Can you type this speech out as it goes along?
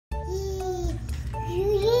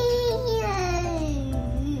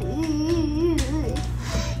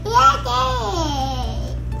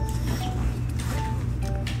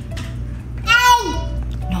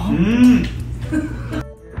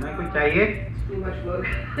too much work.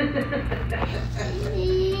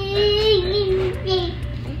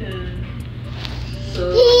 So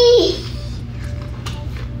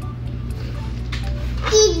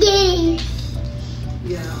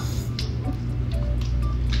yeah.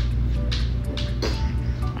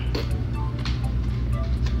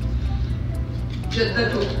 Just the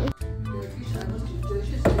two.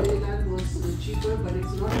 Turkish Airlines was cheaper, but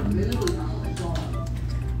it's not available now at all.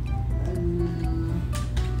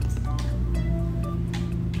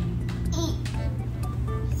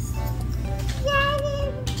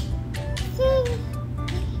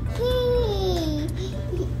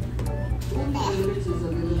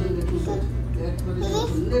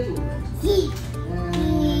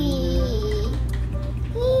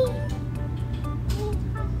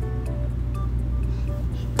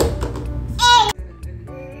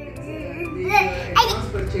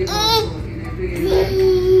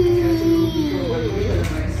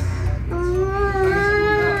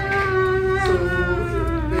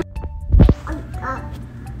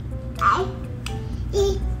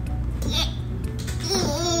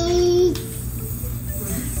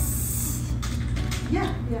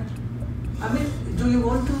 I mean, do you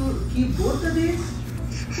want to keep both the days?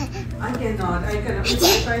 I cannot.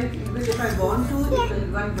 If I want to,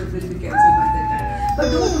 one will be cancelled by that time. But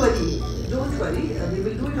don't worry. We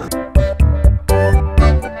will do it on.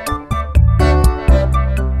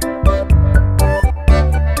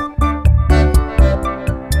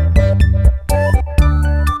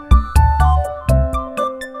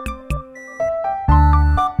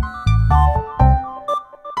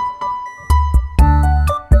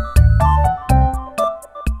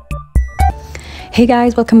 Hey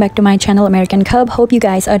guys, welcome back to my channel American Cub. Hope you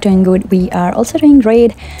guys are doing good. We are also doing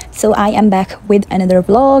great. So I am back with another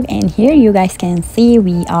vlog, and here you guys can see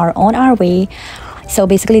we are on our way. So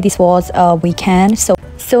basically this was a weekend, so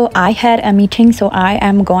I had a meeting, so I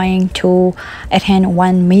am going to attend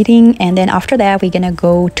one meeting, and then after that we're gonna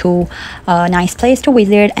go to a nice place to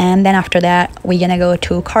visit, and then after that we're gonna go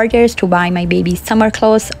to Carter's to buy my baby summer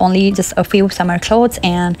clothes, only just a few summer clothes.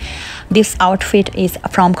 And this outfit is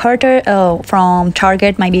from from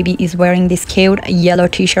Target. My baby is wearing this cute yellow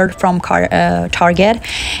t-shirt from Target,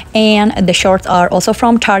 and the shorts are also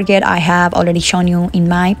from Target. I have already shown you in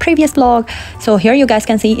my previous vlog. So here you guys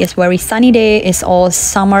can see it's very sunny day, it's all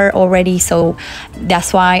summer already, so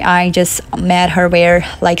that's why I just made her wear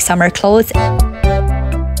like summer clothes.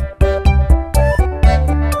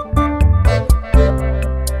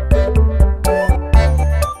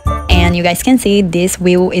 And you guys can see this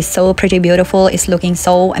view is so pretty beautiful. It's looking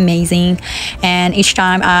so amazing, and each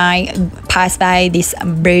time I pass by this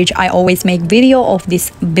bridge I always make video of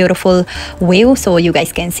this beautiful view, so you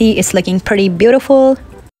guys can see it's looking pretty beautiful.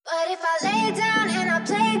 But if I lay down and I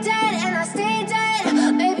play dead and I stay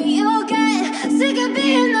dead, maybe you'll get sick of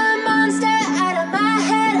being the monster out of my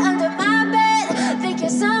head, under my bed. Think you're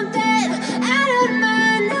something out of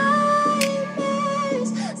my nightmares,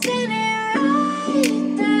 standing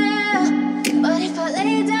right there. But if I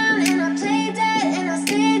lay down and I play dead and I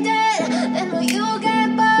stay dead, then will you get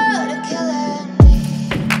bored of killing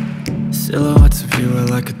me? Silhouettes of you are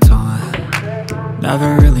like a taunt.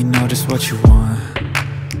 Never really know just what you want.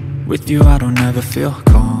 With you I don't ever feel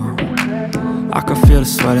calm. I can feel the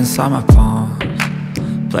sweat inside my palms.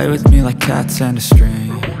 Play with me like cats and a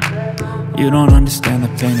string. You don't understand the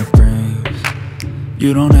pain it brings.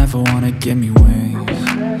 You don't ever wanna give me wings.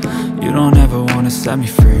 You don't ever wanna set me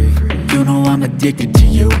free. You know I'm addicted to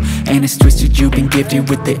you, and it's twisted, you've been gifted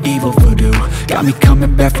with the evil voodoo. Got me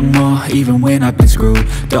coming back for more, even when I've been screwed.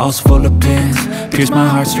 Dolls full of pins, pierce my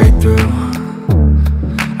heart straight through.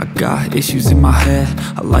 I got issues in my head,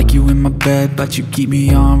 I like you in my bed, but you keep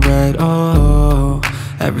me on red. Oh,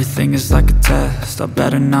 everything is like a test, I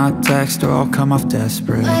better not text or I'll come off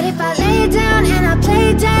desperate. But if I lay down and I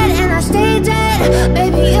play dead and I stay dead,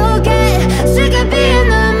 baby you'll get sick of being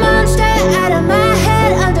the monster out of my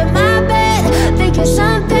head, under my bed. Think you're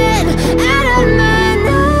something out of my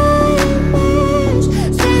nightmares,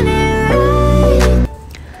 standing right.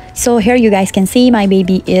 So here you guys can see my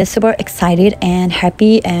baby is super excited and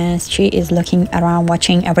happy, and she is looking around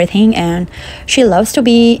watching everything, and she loves to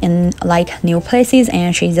be in like new places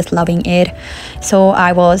and she's just loving it. So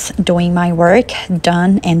I was doing my work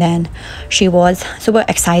done, and then she was super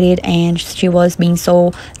excited and she was being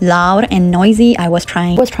so loud and noisy. I was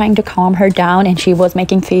trying to calm her down, and she was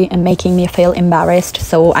making me feel embarrassed.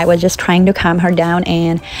 So I was just trying to calm her down,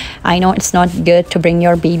 and I know it's not good to bring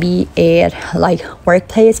your baby at like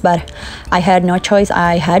workplace, but but I had no choice.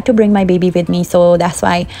 I had to bring my baby with me, so that's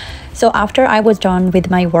why. So after I was done with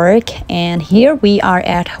my work, and here we are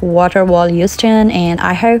at WaterwallHouston, and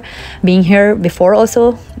I have been here before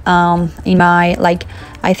also. In my, like,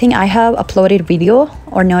 I think I have uploaded video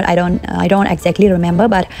or not, I don't exactly remember,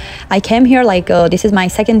 but I came here like this is my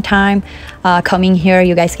second time coming here.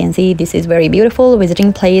 You guys can see this is very beautiful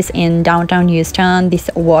visiting place in downtown Houston. This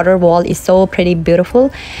water wall is so pretty beautiful.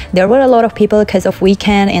 There were a lot of people because of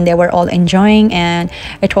weekend, and they were all enjoying, and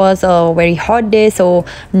it was a very hot day, so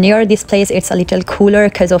near this place it's a little cooler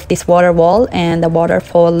because of this water wall, and the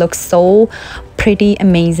waterfall looks so pretty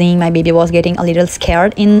amazing. My baby was getting a little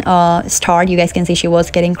scared in start. You guys can see she was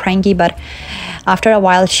getting cranky, but after a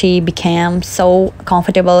while she became so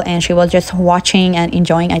comfortable and she was just watching and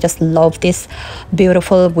enjoying. I just love this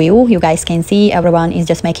beautiful view. You guys can see everyone is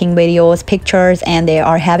just making videos, pictures, and they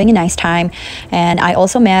are having a nice time. And I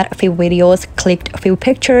also made a few videos, clicked a few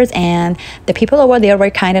pictures, and the people over there were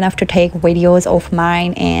kind enough to take videos of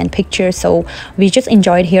mine and pictures. So we just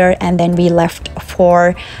enjoyed here, and then we left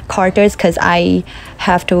for Carter's because I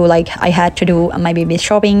had to do my baby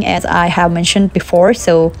shopping, as I have mentioned before.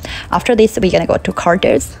 So after this we're gonna go to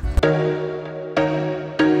Carter's.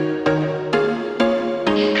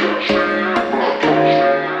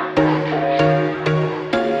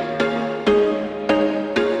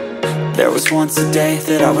 There was once a day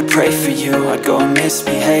that I would pray for you. I'd go and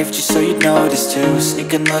misbehave just so you'd notice too.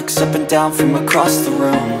 Sneaking looks up and down from across the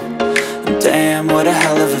room. And damn, what a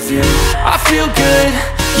hell of a view. I feel good,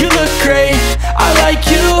 you look great, I like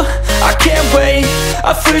you, I can't wait.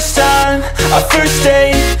 A first time, a first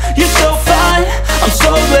date. You're so fine, I'm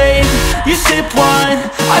so late. You sip wine,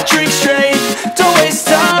 I drink straight. Don't waste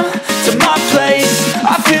time to my place.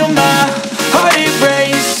 I feel my heart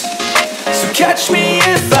erase. So catch me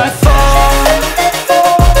if I fall.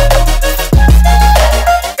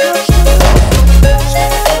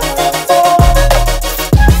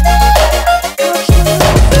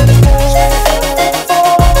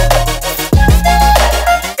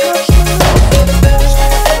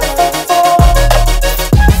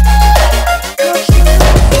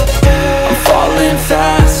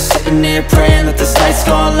 Praying that this night's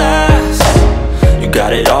gonna last. You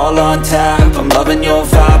got it all on tap, I'm loving your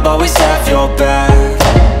vibe, always have your back.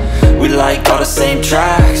 We like all the same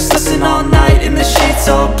tracks, listen all night in the sheets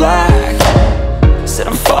all black. Said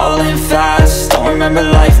I'm falling fast, don't remember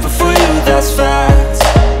life before you, that's fact.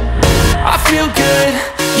 I feel good,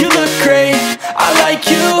 you look great, I like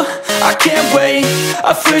you, I can't wait.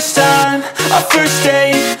 A first time, a first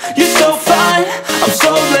date. You're so fine, I'm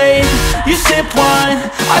so late. You sip wine,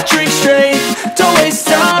 I drink straight. Don't waste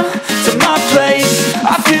time to my place.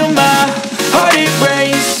 I feel my heart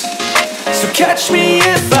erase. So catch me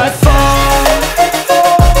if I fall.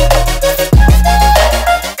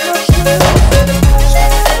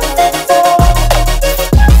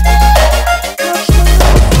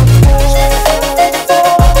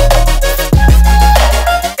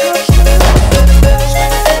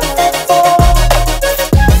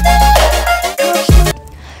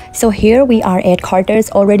 So here we are at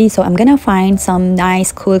Carter's already, so I'm gonna find some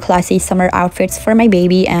nice, cool, classy summer outfits for my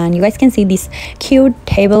baby. And you guys can see this cute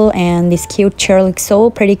table and this cute chair looks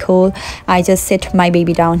so pretty cool. I just sit my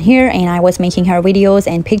baby down here and I was making her videos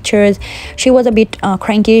and pictures. She was a bit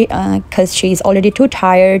cranky because she's already too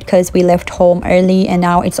tired because we left home early, and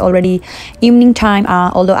now it's already evening time,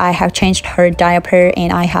 although I have changed her diaper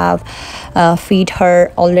and I have feed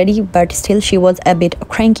her already, but still she was a bit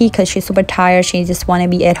cranky because she's super tired. She just want to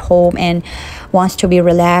be at home and wants to be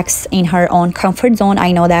relaxed in her own comfort zone.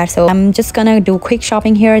 I know that. So I'm just gonna do quick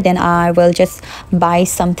shopping here, then I will just buy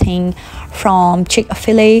something from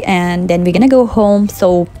Chick-fil-A and then we're gonna go home.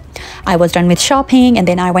 So I was done with shopping and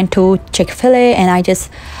then I went to Chick-fil-A and I just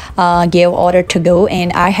gave order to go,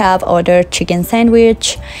 and I have ordered chicken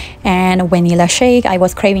sandwich and vanilla shake. I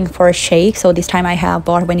was craving for a shake, so this time I have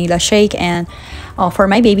bought vanilla shake. And for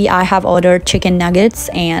my baby I have ordered chicken nuggets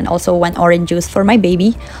and also one orange juice for my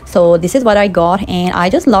baby. So this is what I got, and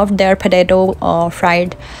I just loved their potato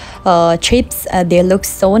fried chips. They look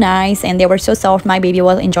so nice and they were so soft. My baby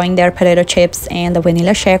was enjoying their potato chips, and the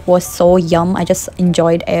vanilla shake was so yum. I just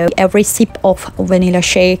enjoyed every sip of vanilla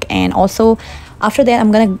shake. And also after that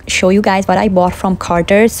I'm gonna show you guys what I bought from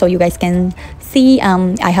Carter's so you guys can see.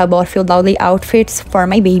 I have bought a few lovely outfits for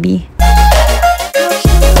my baby.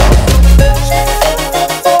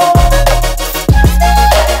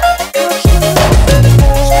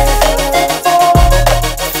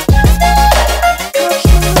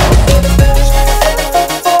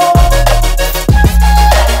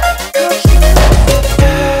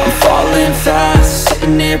 I'm falling fast,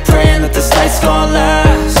 sitting here praying that this night's gonna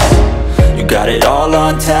last. it all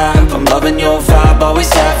on tap. I'm loving your vibe,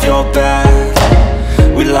 always have your back.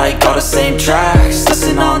 We like all the same tracks,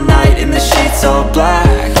 listen all night in the sheets all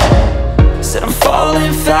black. Said I'm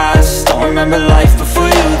falling fast, don't remember life before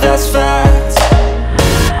you, that's facts.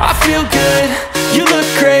 I feel good, you look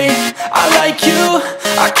great, I like you,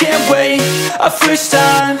 I can't wait. A first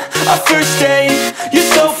time, a first date,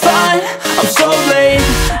 you're so fine, I'm so late.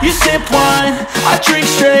 You sip wine, I drink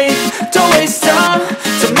straight, don't waste time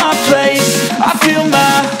to my place. I feel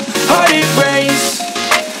my heart erase,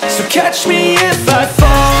 so catch me if I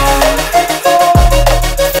fall.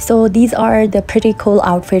 So these are the pretty cool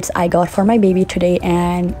outfits I got for my baby today,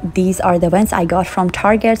 and these are the ones I got from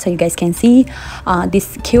Target. So you guys can see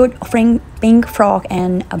this cute pink frock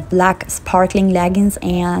and a black sparkling leggings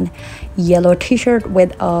and yellow t-shirt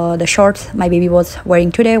with the shorts my baby was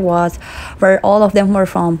wearing today where all of them were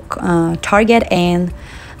from Target. And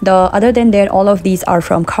other than that, all of these are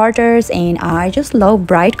from Carter's, and I just love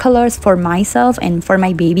bright colors for myself and for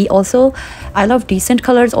my baby also. I love decent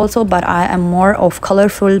colors also, but I am more of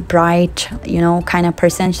colorful, bright, you know, kind of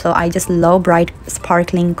person. So I just love bright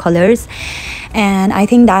sparkling colors. And I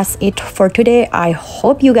think that's it for today. I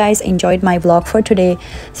hope you guys enjoyed my vlog for today.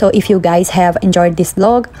 So if you guys have enjoyed this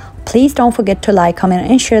vlog, please don't forget to like, comment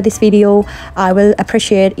and share this video. I will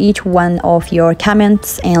appreciate each one of your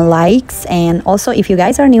comments and likes. And also, if you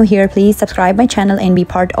guys are new here, please subscribe my channel and be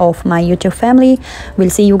part of my YouTube family.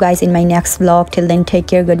 We'll see you guys in my next vlog. Till then, take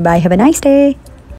care, goodbye, have a nice day.